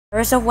There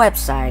is a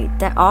website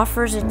that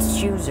offers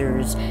its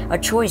users a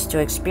choice to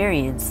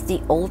experience the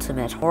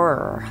ultimate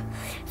horror.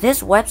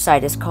 This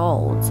website is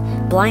called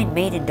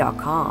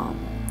blindmaiden.com.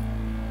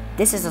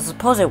 This is a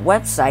supposed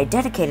website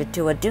dedicated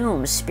to a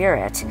doomed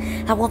spirit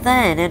that will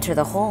then enter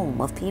the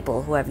home of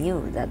people who have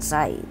viewed that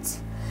site.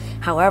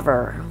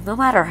 However, no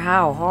matter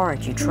how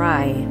hard you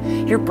try,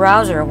 your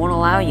browser won't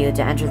allow you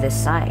to enter this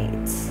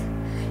site.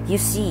 You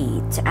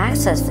see, to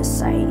access this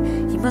site,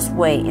 you must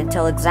wait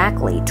until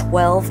exactly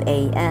 12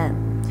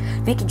 a.m.,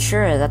 making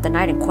sure that the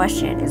night in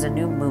question is a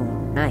new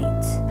moon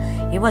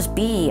night. You must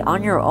be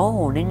on your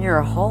own in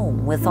your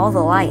home with all the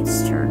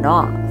lights turned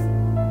off.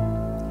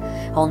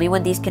 Only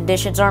when these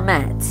conditions are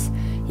met,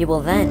 you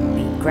will then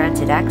be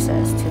granted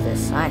access to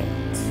this site.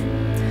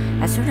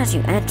 As soon as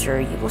you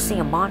enter, you will see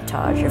a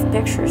montage of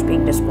pictures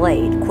being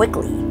displayed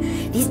quickly.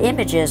 These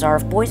images are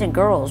of boys and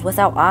girls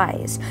without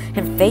eyes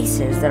and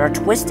faces that are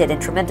twisted in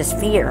tremendous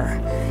fear.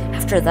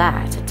 After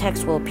that, a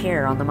text will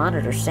appear on the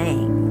monitor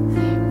saying,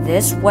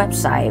 "This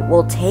website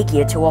will take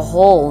you to a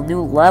whole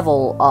new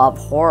level of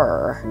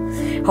horror.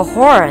 A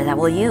horror that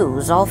will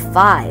use all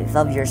 5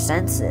 of your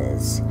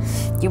senses.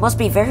 You must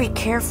be very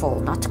careful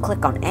not to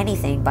click on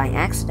anything by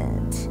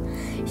accident.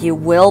 You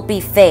will be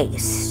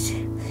faced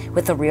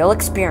with a real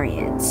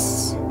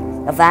experience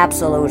of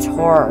absolute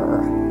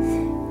horror.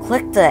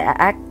 Click the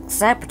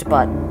accept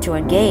button to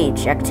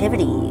engage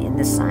activity in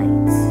the site.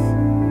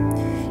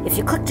 If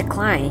you click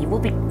decline, you will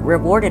be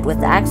rewarded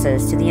with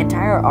access to the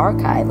entire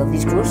archive of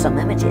these gruesome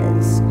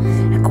images.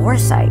 A gore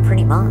site,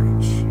 pretty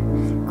much.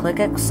 Click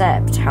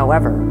accept,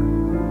 however,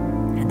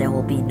 and there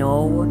will be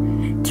no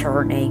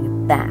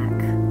turning back.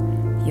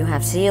 You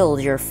have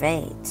sealed your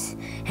fate,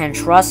 and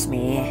trust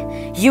me,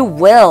 you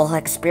will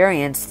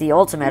experience the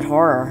ultimate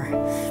horror.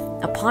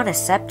 Upon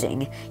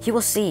accepting, you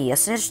will see a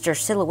sinister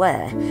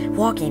silhouette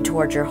walking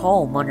towards your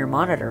home on your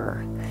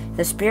monitor.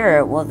 The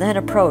spirit will then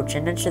approach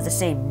and enter the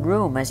same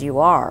room as you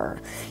are.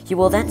 You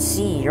will then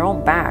see your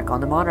own back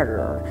on the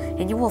monitor,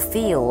 and you will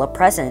feel a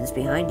presence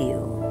behind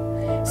you.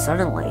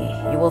 Suddenly,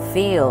 you will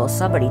feel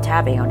somebody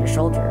tapping on your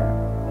shoulder,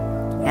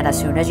 and as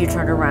soon as you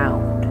turn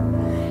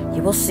around,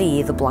 you will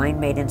see the blind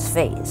maiden's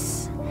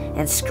face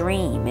and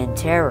scream in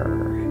terror,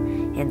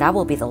 and that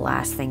will be the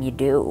last thing you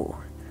do.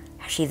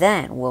 She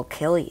then will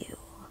kill you.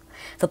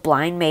 The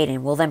blind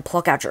maiden will then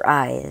pluck out your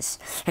eyes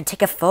and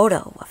take a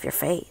photo of your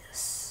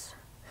face.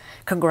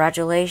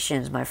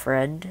 Congratulations, my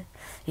friend.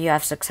 You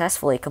have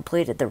successfully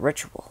completed the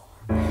ritual.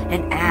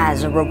 And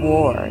as a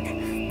reward,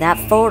 that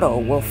photo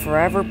will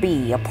forever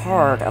be a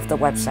part of the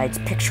website's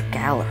picture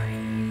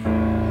gallery.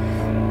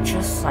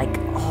 Just like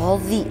all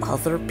the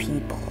other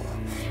people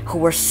who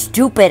were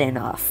stupid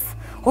enough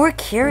or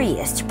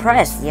curious to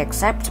press the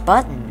accept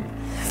button.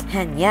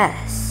 And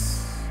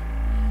yes,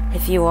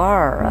 if you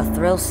are a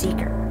thrill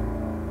seeker,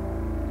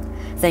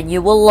 then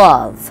you will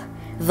love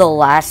the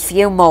last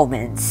few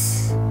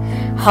moments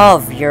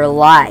of your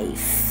life.